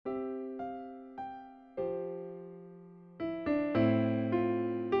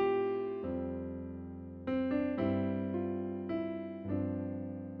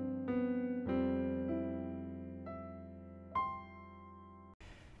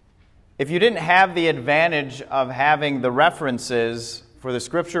If you didn't have the advantage of having the references for the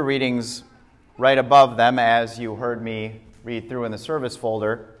scripture readings right above them, as you heard me read through in the service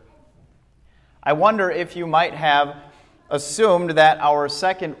folder, I wonder if you might have assumed that our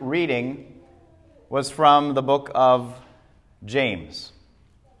second reading was from the book of James.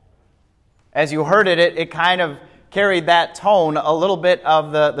 As you heard it, it kind of carried that tone, a little bit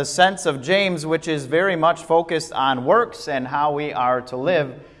of the sense of James, which is very much focused on works and how we are to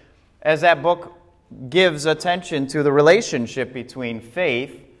live, as that book gives attention to the relationship between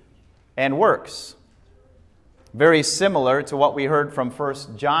faith and works. Very similar to what we heard from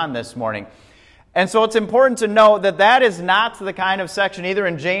 1 John this morning. And so it's important to note that that is not the kind of section, either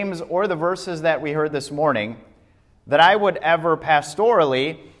in James or the verses that we heard this morning, that I would ever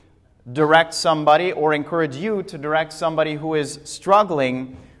pastorally direct somebody or encourage you to direct somebody who is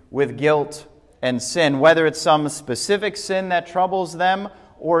struggling with guilt and sin, whether it's some specific sin that troubles them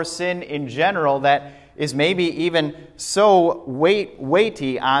or sin in general that is maybe even so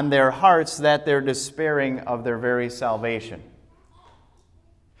weighty on their hearts that they're despairing of their very salvation.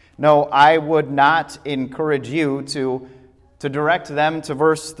 No, I would not encourage you to direct them to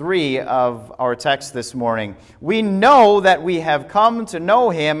verse 3 of our text this morning. We know that we have come to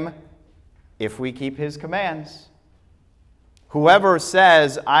know Him if we keep His commands. Whoever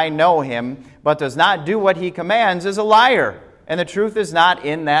says, I know Him, but does not do what He commands is a liar, and the truth is not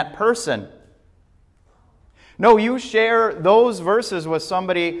in that person. No, you share those verses with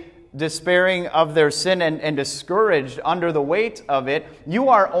somebody despairing of their sin and discouraged under the weight of it, you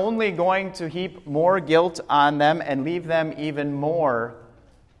are only going to heap more guilt on them and leave them even more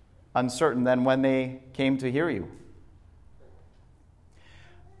uncertain than when they came to hear you.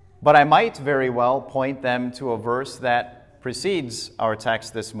 But I might very well point them to a verse that precedes our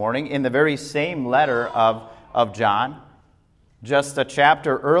text this morning in the very same letter of John. Just a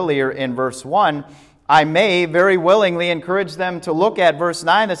chapter earlier in verse 1, I may very willingly encourage them to look at verse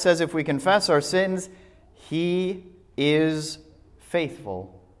 9 that says, if we confess our sins, He is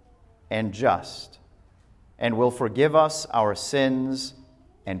faithful and just and will forgive us our sins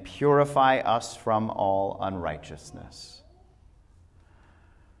and purify us from all unrighteousness.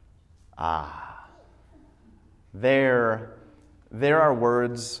 There are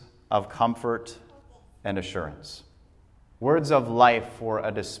words of comfort and assurance. Words of life for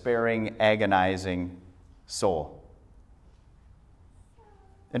a despairing, agonizing soul.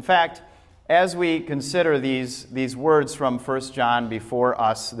 In fact, as we consider these words from 1 John before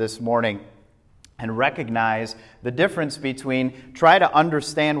us this morning and recognize the difference between try to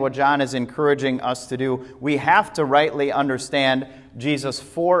understand what John is encouraging us to do, we have to rightly understand Jesus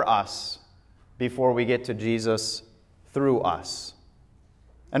for us before we get to Jesus through us.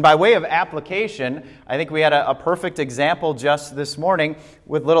 And by way of application, I think we had a perfect example just this morning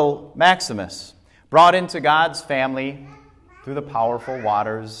with little Maximus, brought into God's family through the powerful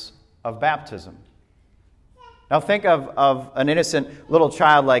waters of baptism. Now think of an innocent little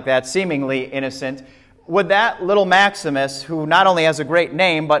child like that, seemingly innocent. Would that little Maximus, who not only has a great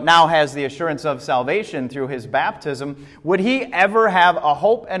name, but now has the assurance of salvation through his baptism, would he ever have a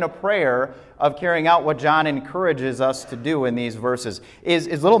hope and a prayer of carrying out what John encourages us to do in these verses? Is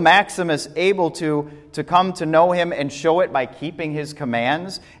little Maximus able to come to know Him and show it by keeping His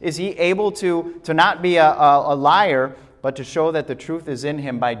commands? Is he able to not be a liar, but to show that the truth is in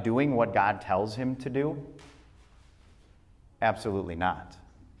him by doing what God tells him to do? Absolutely not.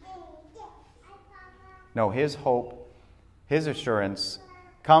 No, his hope, his assurance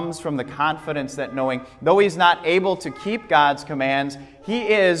comes from the confidence that knowing, though he's not able to keep God's commands, he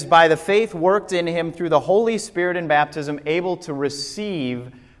is, by the faith worked in him through the Holy Spirit in baptism, able to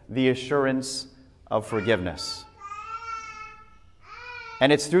receive the assurance of forgiveness.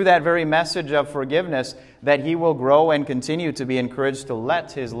 And it's through that very message of forgiveness that he will grow and continue to be encouraged to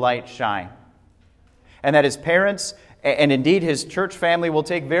let his light shine. And that his parents, and indeed his church family, will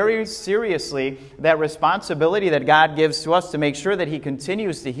take very seriously that responsibility that God gives to us to make sure that he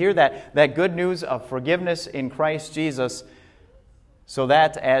continues to hear that good news of forgiveness in Christ Jesus, so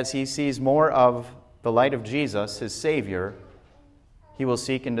that as he sees more of the light of Jesus, his Savior, he will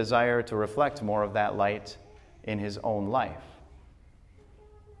seek and desire to reflect more of that light in his own life.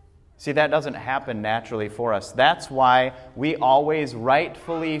 See, that doesn't happen naturally for us. That's why we always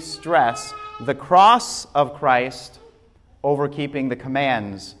rightfully stress the cross of Christ over keeping the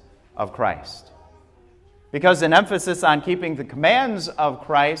commands of Christ. Because an emphasis on keeping the commands of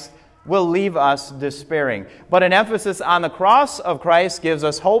Christ will leave us despairing. But an emphasis on the cross of Christ gives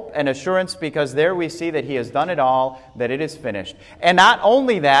us hope and assurance, because there we see that he has done it all, that it is finished. And not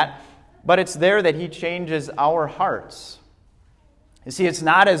only that, but it's there that he changes our hearts. You see, it's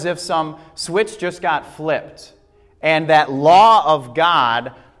not as if some switch just got flipped, and that law of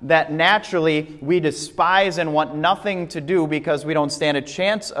God that naturally we despise and want nothing to do because we don't stand a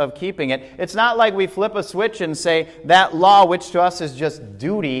chance of keeping it. It's not like we flip a switch and say that law, which to us is just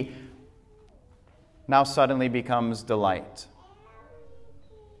duty, now suddenly becomes delight.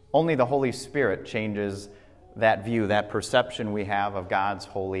 Only the Holy Spirit changes that view, that perception we have of God's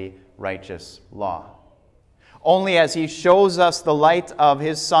holy, righteous law. Only as He shows us the light of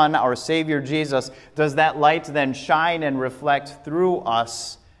His Son, our Savior Jesus, does that light then shine and reflect through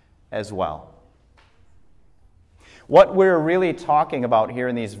us as well. What we're really talking about here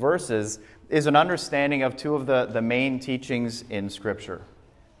in these verses is an understanding of two of the main teachings in Scripture.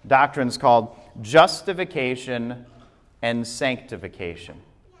 Doctrines called justification and sanctification.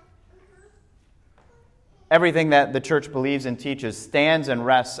 Everything that the church believes and teaches stands and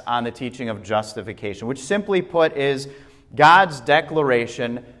rests on the teaching of justification, which simply put is God's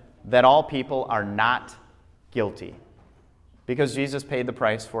declaration that all people are not guilty because Jesus paid the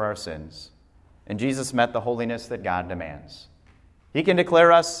price for our sins, and Jesus met the holiness that God demands. He can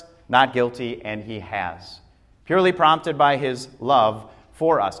declare us not guilty, and He has, purely prompted by His love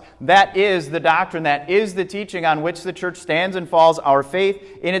for us. That is the doctrine, that is the teaching on which the church stands and falls. Our faith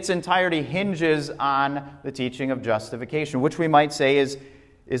in its entirety hinges on the teaching of justification, which we might say is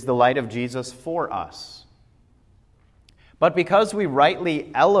the light of Jesus for us. But because we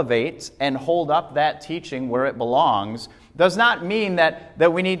rightly elevate and hold up that teaching where it belongs, does not mean that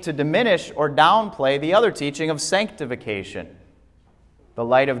we need to diminish or downplay the other teaching of sanctification, the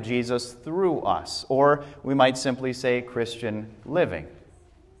light of Jesus through us, or we might simply say Christian living.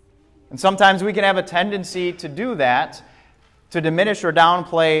 And sometimes we can have a tendency to do that, to diminish or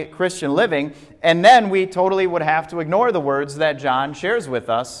downplay Christian living, and then we totally would have to ignore the words that John shares with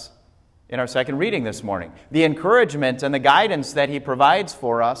us in our second reading this morning. The encouragement and the guidance that he provides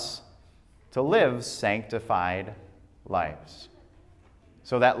for us to live sanctified lives.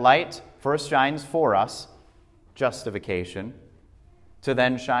 So that light first shines for us, justification, to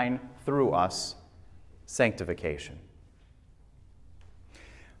then shine through us, sanctification.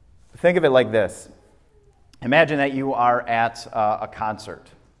 Think of it like this. Imagine that you are at a concert.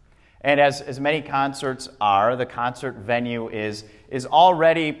 And as many concerts are, the concert venue is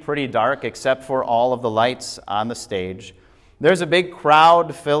already pretty dark except for all of the lights on the stage. There's a big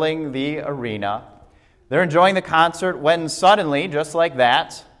crowd filling the arena. They're enjoying the concert when suddenly, just like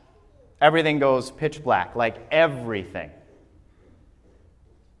that, everything goes pitch black, like everything.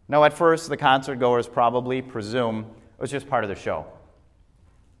 Now, at first, the concert goers probably presume it was just part of the show.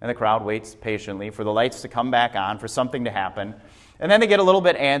 And the crowd waits patiently for the lights to come back on, for something to happen. And then they get a little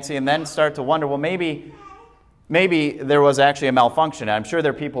bit antsy and then start to wonder, well, maybe there was actually a malfunction. I'm sure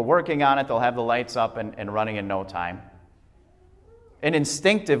there are people working on it. They'll have the lights up and running in no time. And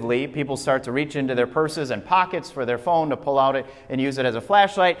instinctively, people start to reach into their purses and pockets for their phone to pull out it and use it as a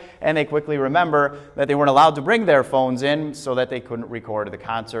flashlight. And they quickly remember that they weren't allowed to bring their phones in so that they couldn't record the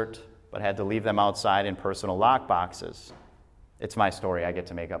concert, but had to leave them outside in personal lock boxes. It's my story. I get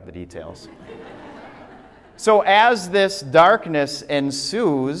to make up the details. So as this darkness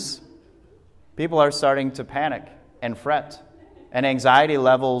ensues, people are starting to panic and fret, and anxiety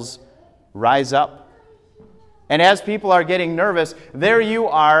levels rise up. And as people are getting nervous, there you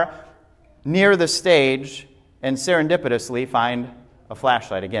are near the stage and serendipitously find a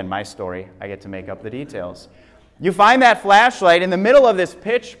flashlight. Again, my story. I get to make up the details. You find that flashlight in the middle of this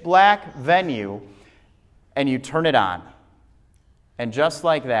pitch black venue, and you turn it on. And just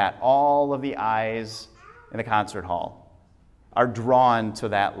like that, all of the eyes in the concert hall are drawn to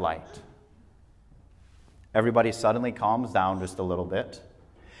that light. Everybody suddenly calms down just a little bit.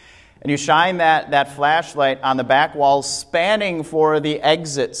 And you shine that flashlight on the back wall, spanning for the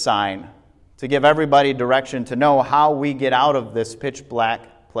exit sign to give everybody direction to know how we get out of this pitch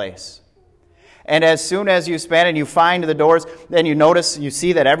black place. And as soon as you span and you find the doors, then you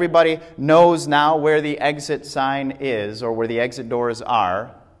see that everybody knows now where the exit sign is or where the exit doors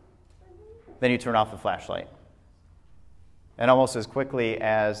are. Then you turn off the flashlight. And almost as quickly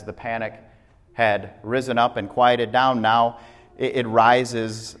as the panic had risen up and quieted down, now it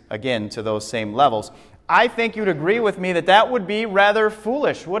rises again to those same levels. I think you'd agree with me that would be rather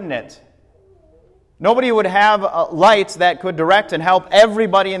foolish, wouldn't it? Nobody would have lights that could direct and help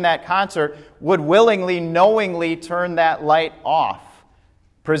everybody in that concert would willingly, knowingly turn that light off,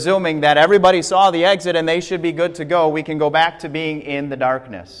 presuming that everybody saw the exit and they should be good to go. We can go back to being in the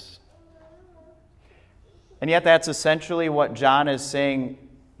darkness. And yet that's essentially what John is saying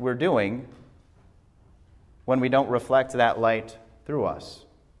we're doing when we don't reflect that light through us.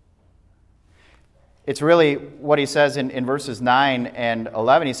 It's really what he says in verses 9 and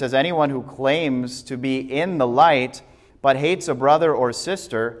 11. He says, anyone who claims to be in the light but hates a brother or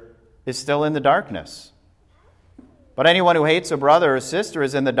sister is still in the darkness. But anyone who hates a brother or sister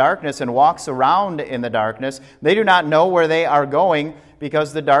is in the darkness and walks around in the darkness. They do not know where they are going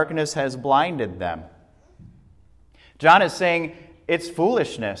because the darkness has blinded them. John is saying it's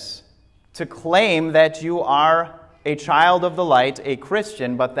foolishness to claim that you are a child of the light, a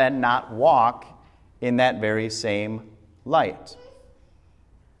Christian, but then not walk in that very same light.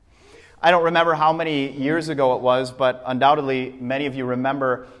 I don't remember how many years ago it was, but undoubtedly many of you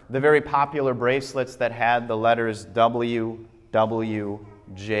remember the very popular bracelets that had the letters W, W,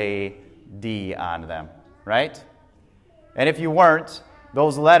 J, D on them, right? And if you weren't,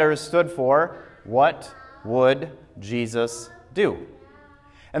 those letters stood for, what would Jesus do?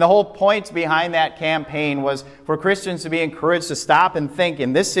 And the whole point behind that campaign was for Christians to be encouraged to stop and think,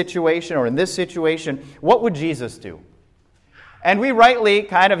 in this situation or in this situation, what would Jesus do? And we rightly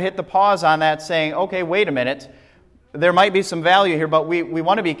kind of hit the pause on that, saying, okay, wait a minute. There might be some value here, but we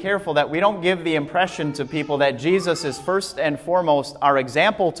want to be careful that we don't give the impression to people that Jesus is first and foremost our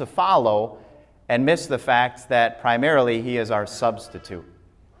example to follow and miss the fact that primarily he is our substitute.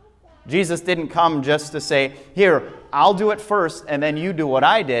 Jesus didn't come just to say, here, I'll do it first and then you do what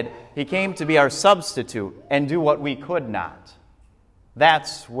I did. He came to be our substitute and do what we could not.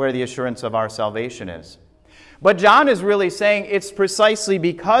 That's where the assurance of our salvation is. But John is really saying it's precisely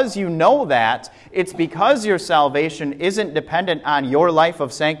because you know that, it's because your salvation isn't dependent on your life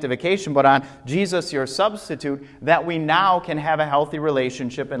of sanctification, but on Jesus, your substitute, that we now can have a healthy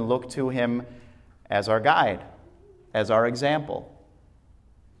relationship and look to him as our guide, as our example.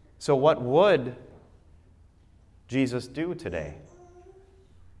 So what would Jesus do today?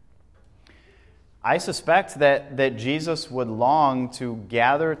 I suspect that Jesus would long to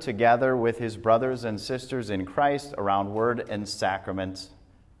gather together with his brothers and sisters in Christ around word and sacrament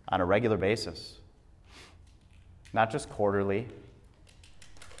on a regular basis. Not just quarterly,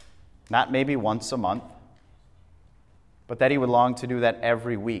 not maybe once a month, but that he would long to do that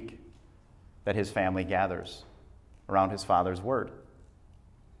every week that his family gathers around his Father's word.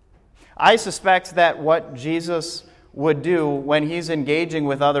 I suspect that what Jesus would do when he's engaging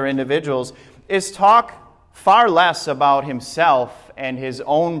with other individuals is talk far less about himself and his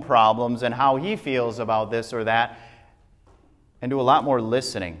own problems and how he feels about this or that, and do a lot more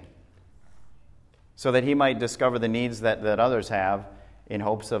listening so that he might discover the needs that others have in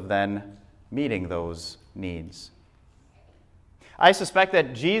hopes of then meeting those needs. I suspect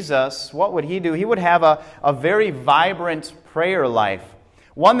that Jesus, what would he do? He would have a very vibrant prayer life,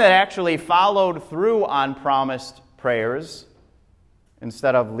 one that actually followed through on promised prayers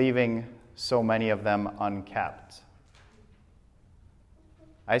instead of leaving so many of them unkept.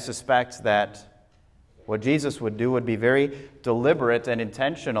 I suspect that what Jesus would do would be very deliberate and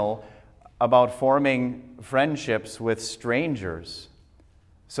intentional about forming friendships with strangers,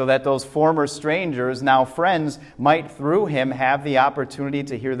 so that those former strangers, now friends, might through him have the opportunity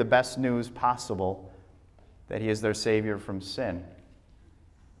to hear the best news possible, that he is their Savior from sin.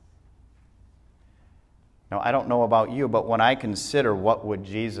 Now, I don't know about you, but when I consider what would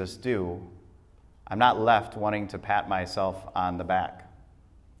Jesus do, I'm not left wanting to pat myself on the back.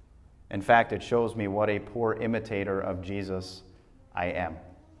 In fact, it shows me what a poor imitator of Jesus I am.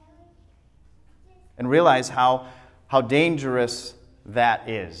 And realize how dangerous that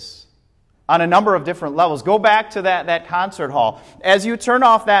is on a number of different levels. Go back to that concert hall. As you turn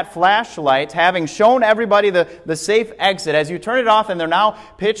off that flashlight, having shown everybody the safe exit, as you turn it off and they're now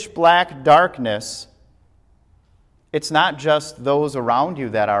pitch black darkness, it's not just those around you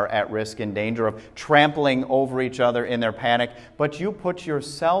that are at risk and danger of trampling over each other in their panic, but you put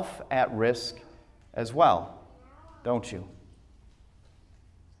yourself at risk as well, don't you?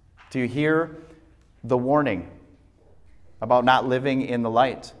 Do you hear the warning about not living in the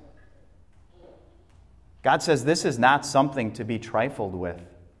light? God says this is not something to be trifled with.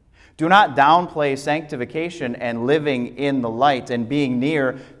 Do not downplay sanctification and living in the light and being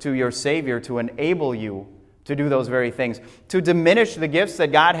near to your Savior to enable you to do those very things. To diminish the gifts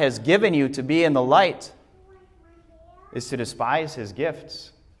that God has given you to be in the light is to despise his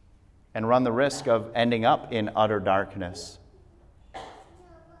gifts and run the risk of ending up in utter darkness.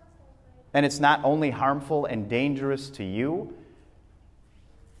 And it's not only harmful and dangerous to you,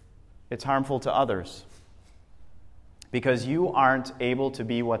 it's harmful to others, because you aren't able to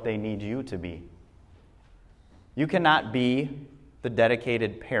be what they need you to be. You cannot be the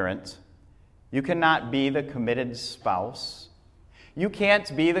dedicated parent. You cannot be the committed spouse. You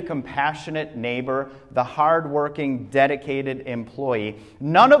can't be the compassionate neighbor, the hardworking, dedicated employee.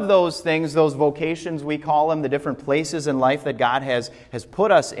 None of those things, those vocations we call them, the different places in life that God has put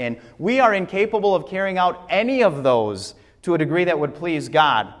us in, we are incapable of carrying out any of those to a degree that would please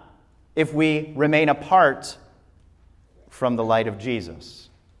God if we remain apart from the light of Jesus.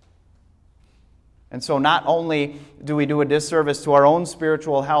 And so not only do we do a disservice to our own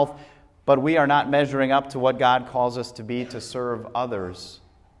spiritual health, but we are not measuring up to what God calls us to be, to serve others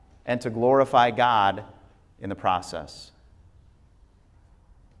and to glorify God in the process.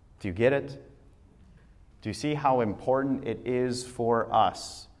 Do you get it? Do you see how important it is for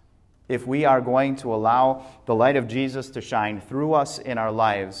us, if we are going to allow the light of Jesus to shine through us in our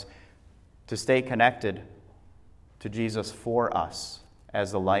lives, to stay connected to Jesus for us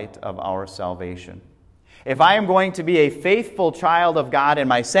as the light of our salvation? If I am going to be a faithful child of God in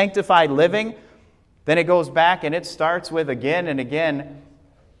my sanctified living, then it goes back and it starts with again and again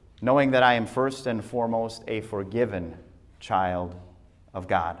knowing that I am first and foremost a forgiven child of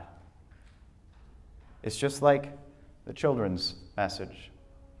God. It's just like the children's message.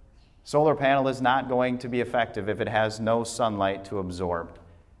 Solar panel is not going to be effective if it has no sunlight to absorb.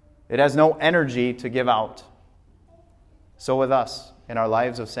 It has no energy to give out. So with us, in our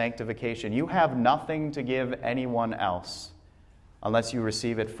lives of sanctification, you have nothing to give anyone else unless you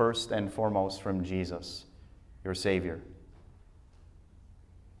receive it first and foremost from Jesus, your Savior.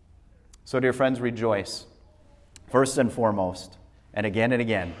 So, dear friends, rejoice, first and foremost, and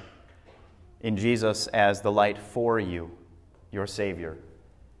again, in Jesus as the light for you, your Savior.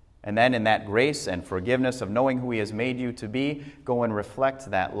 And then in that grace and forgiveness of knowing who He has made you to be, go and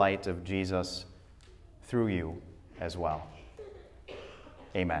reflect that light of Jesus through you as well.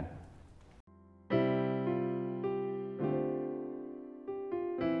 Amen.